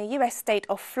based in the U.S. state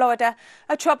of Florida,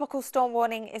 a tropical storm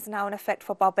warning is now in effect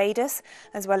for Barbados,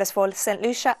 as well as for St.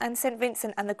 Lucia and St.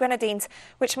 Vincent and the Grenadines,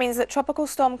 which means that tropical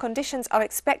storm conditions are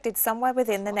expected somewhere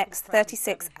within the next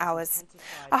 36 hours.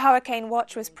 A hurricane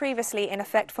watch was previously in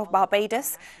effect for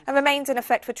Barbados and remains in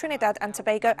effect for Trinidad and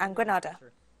Tobago and Grenada.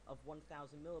 Of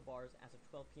 1,000 millibars as of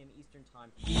 12 p.m. Eastern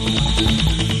Time.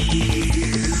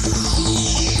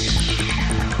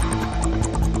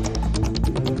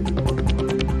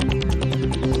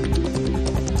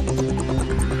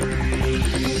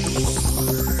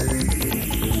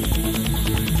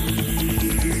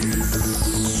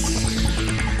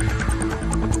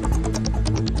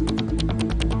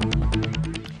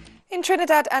 In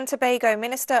Trinidad and Tobago,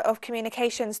 Minister of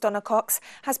Communications Donna Cox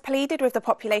has pleaded with the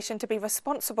population to be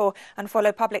responsible and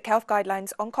follow public health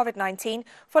guidelines on COVID-19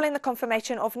 following the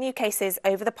confirmation of new cases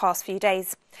over the past few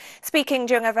days. Speaking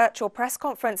during a virtual press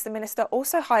conference, the minister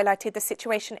also highlighted the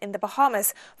situation in the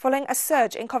Bahamas following a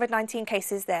surge in COVID-19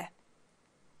 cases there.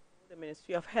 The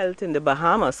Ministry of Health in the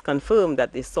Bahamas confirmed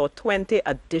that they saw 20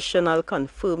 additional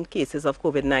confirmed cases of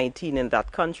COVID-19 in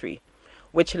that country,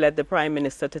 which led the Prime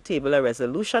Minister to table a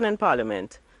resolution in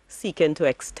Parliament seeking to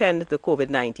extend the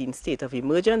COVID-19 state of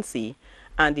emergency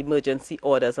and emergency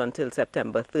orders until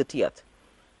September 30th.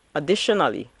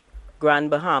 Additionally,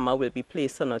 Grand Bahama will be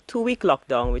placed on a 2-week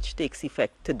lockdown, which takes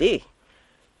effect today,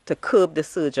 to curb the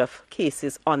surge of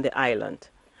cases on the island.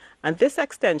 And this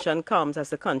extension comes as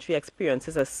the country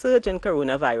experiences a surge in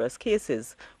coronavirus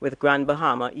cases, with Grand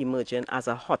Bahama emerging as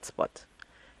a hotspot.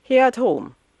 Here at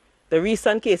home, the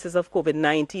recent cases of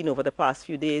COVID-19 over the past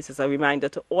few days is a reminder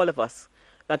to all of us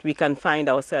that we can find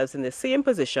ourselves in the same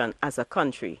position as a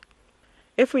country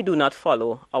if we do not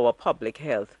follow our public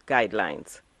health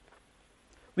guidelines.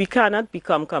 We cannot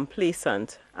become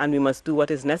complacent, and we must do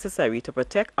what is necessary to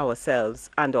protect ourselves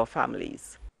and our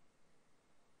families.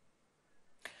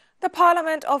 The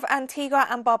Parliament of Antigua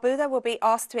and Barbuda will be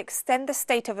asked to extend the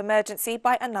state of emergency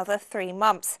by another 3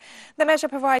 months. The measure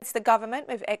provides the government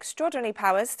with extraordinary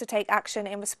powers to take action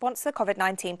in response to the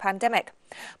COVID-19 pandemic.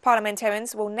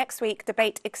 Parliamentarians will next week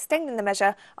debate extending the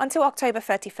measure until October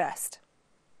 31st.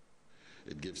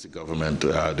 It gives the government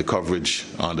the coverage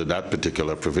under that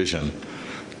particular provision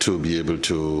to be able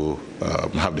to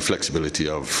have the flexibility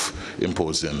of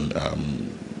imposing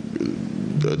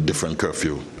different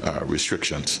curfew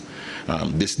restrictions.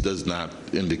 This does not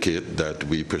indicate that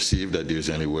we perceive that there is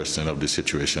any worsening of the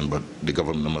situation, but the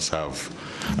government must have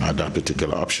that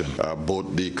particular option.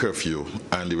 Both the curfew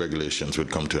and the regulations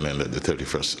would come to an end at the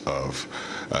 31st of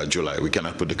July. We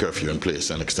cannot put the curfew in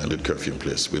place, an extended curfew in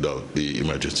place, without the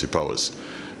emergency powers.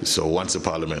 So once the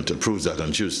Parliament approves that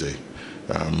on Tuesday,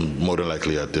 more than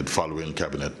likely at the following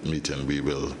cabinet meeting, we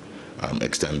will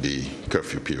extend the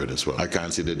curfew period as well. I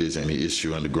can't see that there's any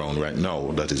issue on the ground right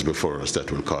now that is before us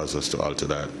that will cause us to alter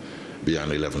that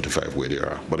beyond 11 to 5 where they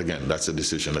are. But again, that's a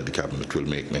decision that the cabinet will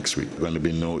make next week. There's going to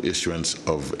be no issuance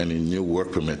of any new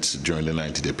work permits during the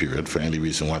 90-day period for any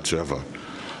reason whatsoever.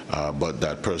 But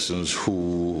that persons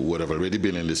who would have already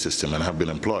been in the system and have been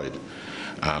employed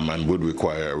and would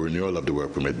require a renewal of the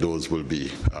work permit, those will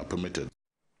be permitted.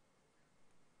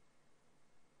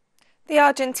 The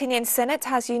Argentinian Senate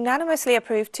has unanimously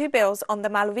approved 2 bills on the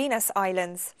Malvinas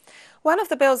Islands. One of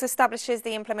the bills establishes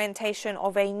the implementation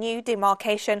of a new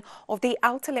demarcation of the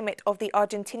outer limit of the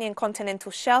Argentinian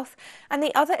continental shelf, and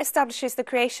the other establishes the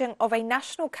creation of a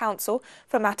national council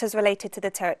for matters related to the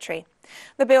territory.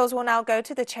 The bills will now go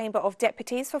to the Chamber of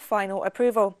Deputies for final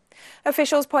approval.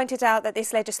 Officials pointed out that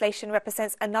this legislation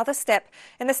represents another step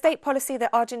in the state policy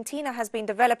that Argentina has been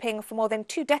developing for more than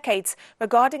 2 decades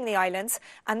regarding the islands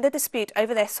and the dispute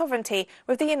over their sovereignty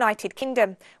with the United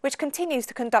Kingdom, which continues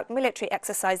to conduct military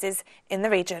exercises in the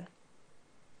region.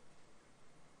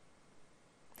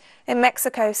 In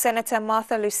Mexico, Senator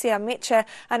Martha Lucía Mitchell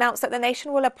announced that the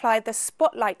nation will apply the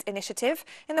Spotlight Initiative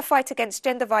in the fight against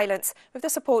gender violence with the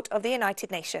support of the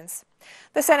United Nations.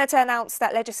 The senator announced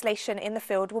that legislation in the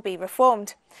field will be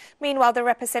reformed. Meanwhile, the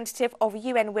representative of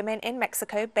UN Women in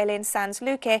Mexico, Belén Sanz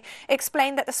Luque,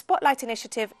 explained that the Spotlight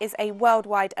Initiative is a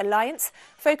worldwide alliance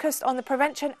focused on the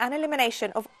prevention and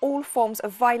elimination of all forms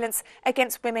of violence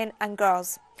against women and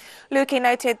girls. Luque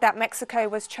noted that Mexico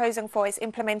was chosen for its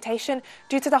implementation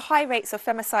due to the high rates of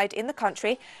femicide in the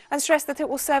country and stressed that it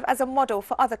will serve as a model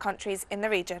for other countries in the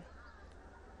region.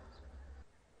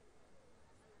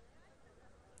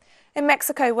 In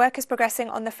Mexico, work is progressing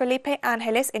on the Felipe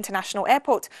Ángeles International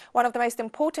Airport, one of the most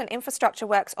important infrastructure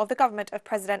works of the government of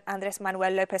President Andrés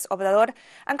Manuel López Obrador,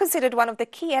 and considered one of the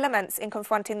key elements in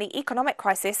confronting the economic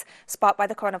crisis sparked by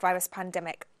the coronavirus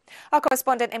pandemic. Our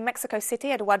correspondent in Mexico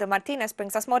City, Eduardo Martinez,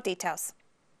 brings us more details.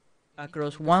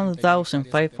 Across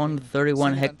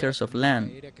 1,531 hectares of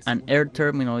land, an air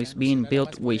terminal is being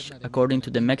built which, according to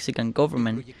the Mexican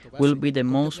government, will be the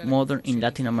most modern in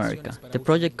Latin America. The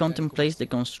project contemplates the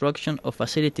construction of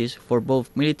facilities for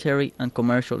both military and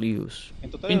commercial use.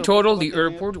 In total, the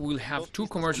airport will have 2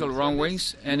 commercial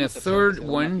runways and a third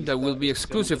one that will be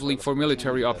exclusively for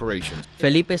military operations.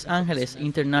 Felipe Ángeles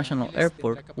International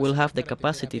Airport will have the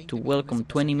capacity to welcome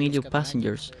 20 million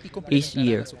passengers each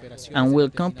year and will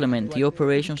complement the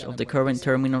operations of the current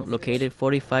terminal located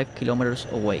 45 kilometers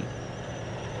away.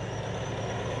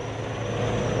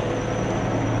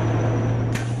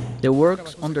 The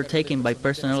works undertaken by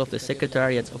personnel of the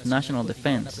Secretariat of National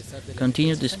Defense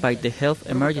continue despite the health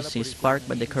emergency sparked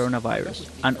by the coronavirus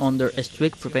and under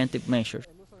strict preventive measures.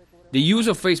 The use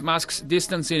of face masks,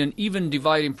 distancing, and even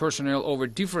dividing personnel over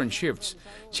different shifts.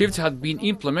 Shifts had been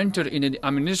implemented in the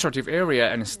administrative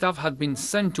area and staff had been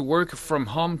sent to work from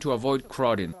home to avoid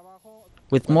crowding.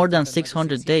 With more than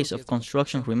 600 days of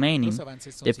construction remaining,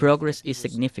 the progress is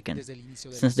significant.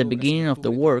 Since the beginning of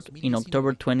the work in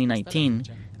October 2019,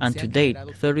 and to date,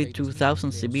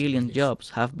 32,000 civilian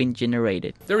jobs have been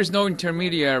generated. There is no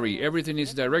intermediary. Everything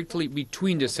is directly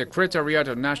between the Secretariat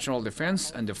of National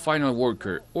Defense and the final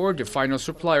worker, or the final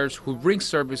suppliers who bring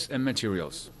service and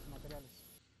materials.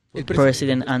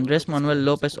 President Andrés Manuel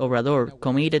López Obrador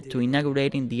committed to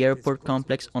inaugurating the airport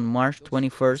complex on March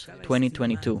 21,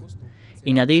 2022.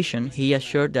 In addition, he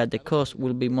assured that the cost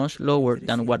will be much lower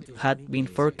than what had been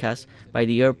forecast by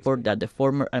the airport that the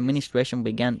former administration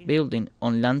began building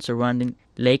on land surrounding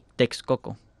Lake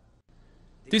Texcoco.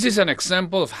 This is an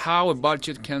example of how a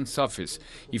budget can suffice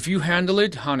if you handle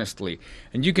it honestly,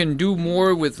 and you can do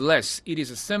more with less. It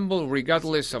is assembled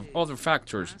regardless of other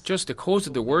factors. Just the cost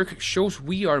of the work shows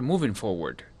we are moving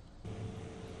forward.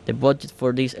 The budget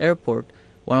for this airport,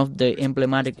 one of the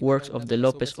emblematic works of the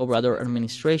López Obrador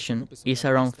administration, is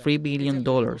around $3 billion,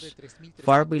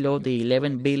 far below the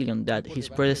 $11 billion that his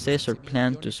predecessor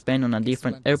planned to spend on a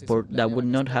different airport that would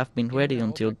not have been ready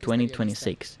until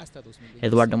 2026.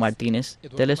 Eduardo Martinez,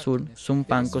 TeleSUR,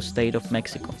 Zumpanco, State of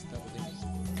Mexico.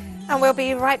 And we'll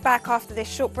be right back after this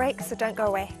short break, so don't go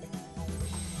away.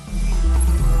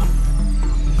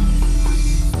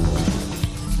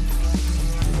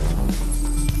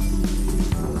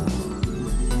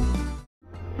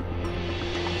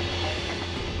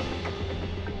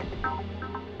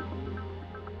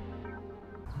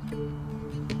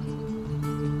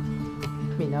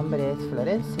 Mi nombre es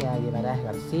Florencia Guimarães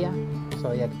García,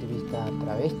 soy activista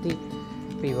travesti,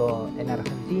 vivo en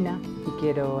Argentina y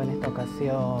quiero en esta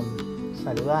ocasión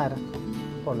saludar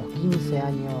por los 15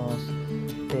 años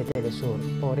de TeleSUR,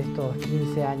 por estos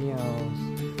 15 años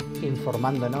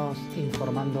informándonos,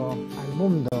 informando al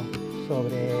mundo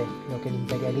sobre lo que el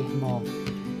imperialismo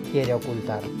quiere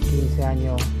ocultar. 15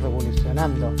 años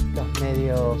revolucionando los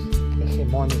medios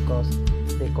hegemónicos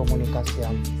de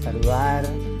comunicación. Saludar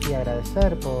y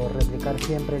agradecer por replicar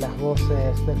siempre las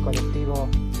voces del colectivo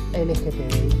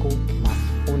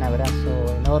LGTBIQ+. Un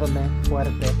abrazo enorme,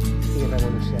 fuerte y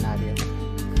revolucionario.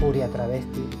 Furia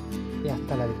travesti y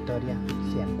hasta la victoria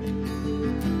siempre.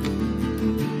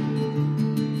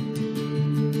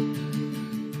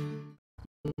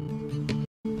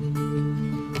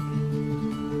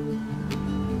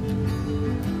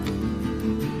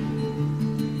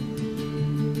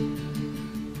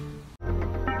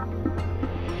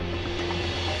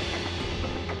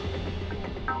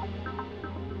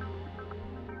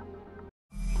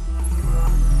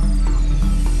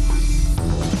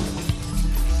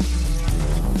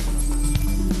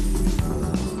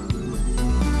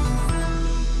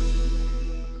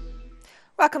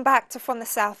 Welcome back to From the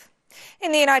South.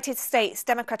 In the United States,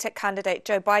 Democratic candidate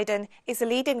Joe Biden is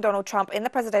leading Donald Trump in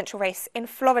the presidential race in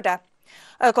Florida.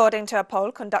 According to a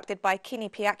poll conducted by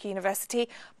Quinnipiac University,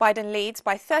 Biden leads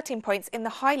by 13 points in the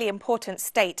highly important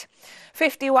state.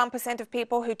 51% of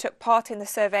people who took part in the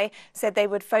survey said they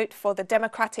would vote for the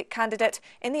Democratic candidate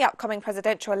in the upcoming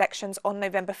presidential elections on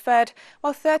November 3rd,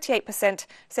 while 38%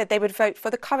 said they would vote for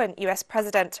the current US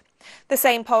president. The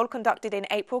same poll conducted in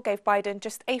April gave Biden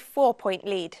just a 4-point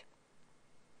lead.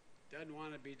 Doesn't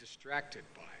want to be distracted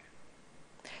by it.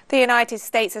 The United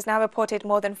States has now reported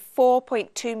more than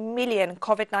 4.2 million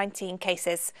COVID-19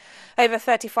 cases. Over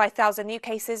 35,000 new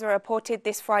cases were reported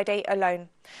this Friday alone.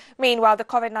 Meanwhile, the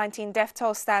COVID-19 death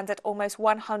toll stands at almost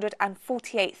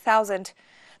 148,000.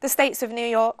 The states of New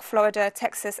York, Florida,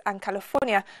 Texas and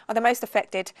California are the most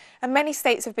affected, and many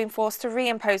states have been forced to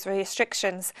reimpose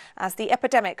restrictions as the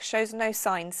epidemic shows no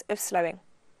signs of slowing.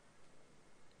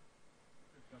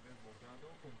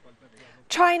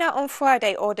 China on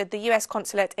Friday ordered the US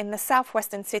consulate in the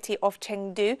southwestern city of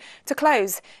Chengdu to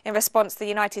close in response to the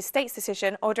United States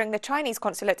decision ordering the Chinese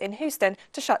consulate in Houston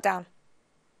to shut down.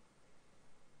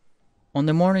 On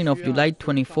the morning of July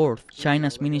 24th,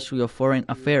 China's Ministry of Foreign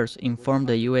Affairs informed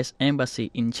the U.S. Embassy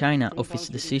in China of its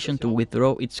decision to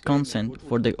withdraw its consent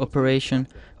for the operation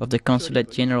of the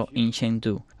Consulate General in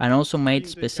Chengdu, and also made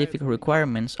specific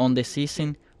requirements on the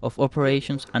ceasing of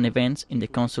operations and events in the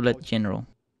Consulate General.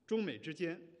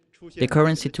 The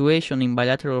current situation in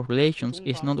bilateral relations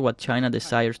is not what China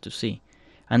desires to see,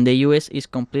 and the U.S. is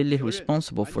completely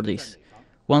responsible for this.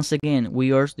 Once again,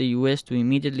 we urge the U.S. to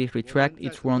immediately retract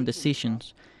its wrong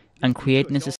decisions and create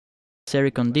necessary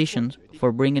conditions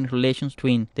for bringing relations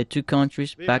between the two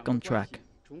countries back on track.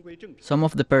 Some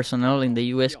of the personnel in the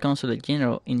U.S. Consulate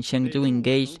General in Chengdu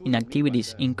engaged in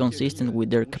activities inconsistent with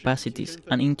their capacities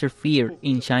and interfered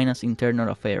in China's internal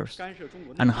affairs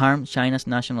and harmed China's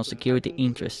national security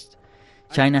interests.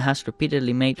 China has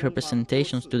repeatedly made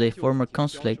representations to the former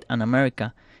consulate, and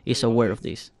America is aware of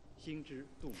this.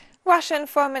 Russian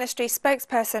Foreign Ministry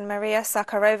spokesperson Maria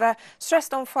Zakharova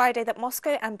stressed on Friday that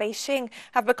Moscow and Beijing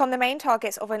have become the main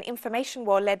targets of an information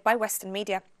war led by Western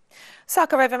media.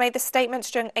 Zakharova made the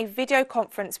statements during a video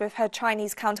conference with her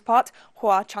Chinese counterpart,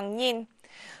 Hua Changyin.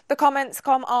 The comments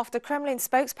come after Kremlin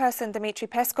spokesperson Dmitry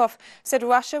Peskov said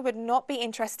Russia would not be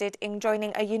interested in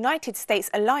joining a United States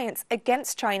alliance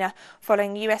against China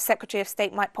following US Secretary of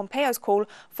State Mike Pompeo's call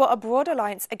for a broad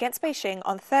alliance against Beijing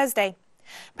on Thursday.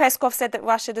 Peskov said that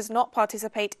Russia does not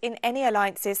participate in any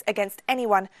alliances against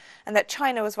anyone and that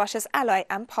China was Russia's ally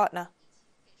and partner.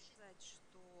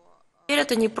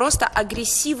 It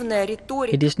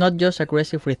is not just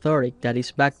aggressive rhetoric that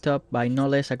is backed up by no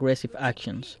less aggressive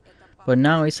actions, but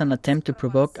now it's an attempt to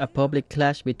provoke a public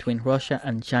clash between Russia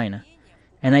and China.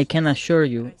 And I can assure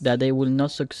you that they will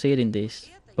not succeed in this,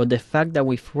 but the fact that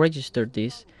we've registered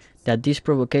this, that these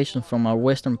provocations from our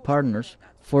Western partners,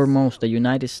 foremost the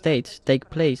United States, take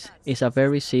place is a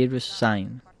very serious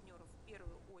sign.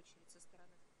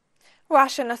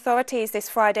 Russian authorities this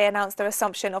Friday announced the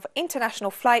resumption of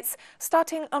international flights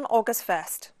starting on August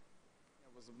 1st.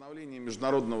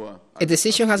 A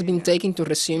decision has been taken to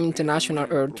resume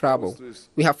international air travel.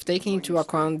 We have taken into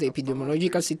account the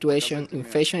epidemiological situation,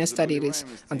 infection statistics,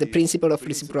 and the principle of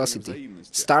reciprocity.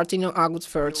 Starting on August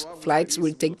 1st, flights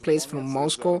will take place from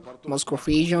Moscow, Moscow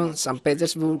region, St.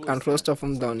 Petersburg, and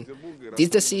Rostov-on-Don. This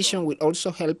decision will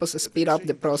also help us speed up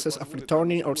the process of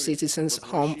returning our citizens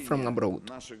home from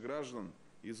abroad.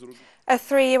 A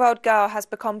 3-year-old girl has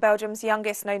become Belgium's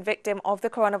youngest known victim of the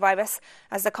coronavirus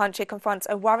as the country confronts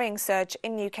a worrying surge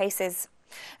in new cases.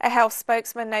 A health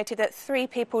spokesman noted that 3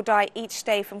 people die each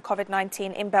day from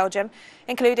COVID-19 in Belgium,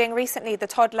 including recently the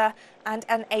toddler and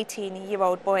an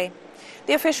 18-year-old boy.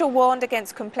 The official warned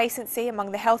against complacency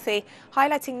among the healthy,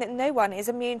 highlighting that no one is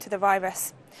immune to the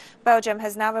virus. Belgium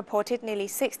has now reported nearly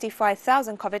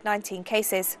 65,000 COVID-19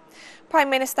 cases. Prime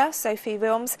Minister Sophie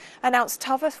Wilms announced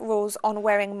tougher rules on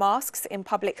wearing masks in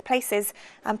public places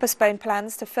and postponed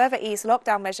plans to further ease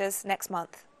lockdown measures next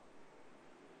month.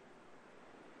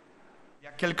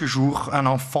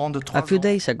 A few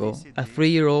days ago, a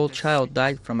 3-year-old child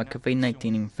died from a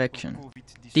COVID-19 infection.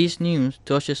 This news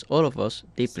touches all of us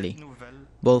deeply,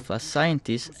 both as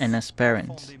scientists and as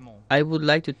parents. I would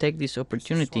like to take this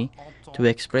opportunity to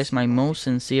express my most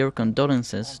sincere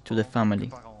condolences to the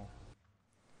family.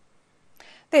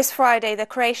 This Friday, the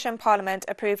Croatian Parliament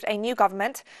approved a new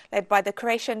government led by the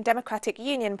Croatian Democratic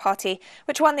Union Party,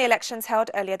 which won the elections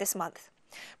held earlier this month.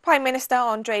 Prime Minister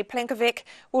Andrej Plenković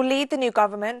will lead the new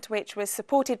government, which was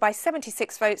supported by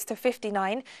 76 votes to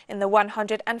 59 in the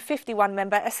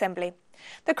 151-member assembly.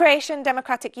 The Croatian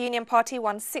Democratic Union Party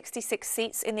won 66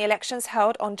 seats in the elections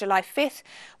held on July 5th,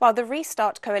 while the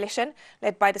Restart coalition,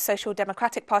 led by the Social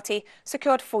Democratic Party,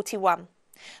 secured 41.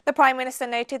 The Prime Minister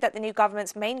noted that the new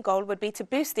government's main goal would be to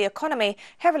boost the economy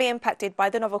heavily impacted by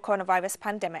the novel coronavirus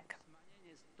pandemic.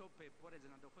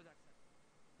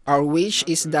 Our wish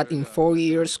is that in 4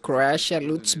 years, Croatia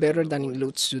looks better than it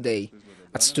looks today.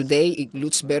 As today, it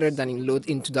looks better than it looked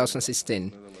in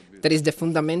 2016. That is the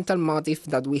fundamental motive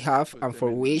that we have and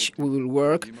for which we will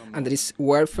work, and that is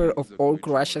welfare of all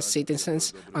Croatian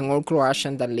citizens and all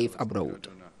Croatians that live abroad.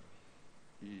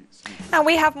 And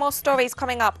we have more stories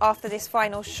coming up after this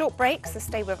final short break, so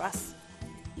stay with us.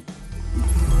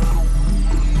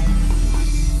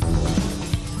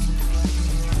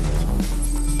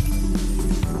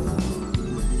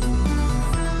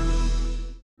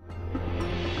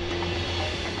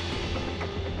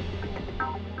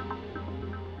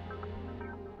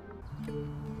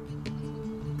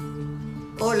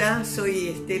 Hola, soy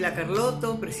Estela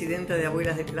Carlotto, presidenta de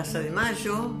Abuelas de Plaza de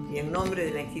Mayo, y en nombre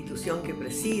de la institución que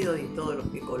presido y todos los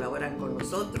que colaboran con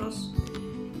nosotros,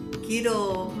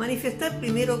 quiero manifestar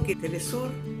primero que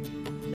TeleSUR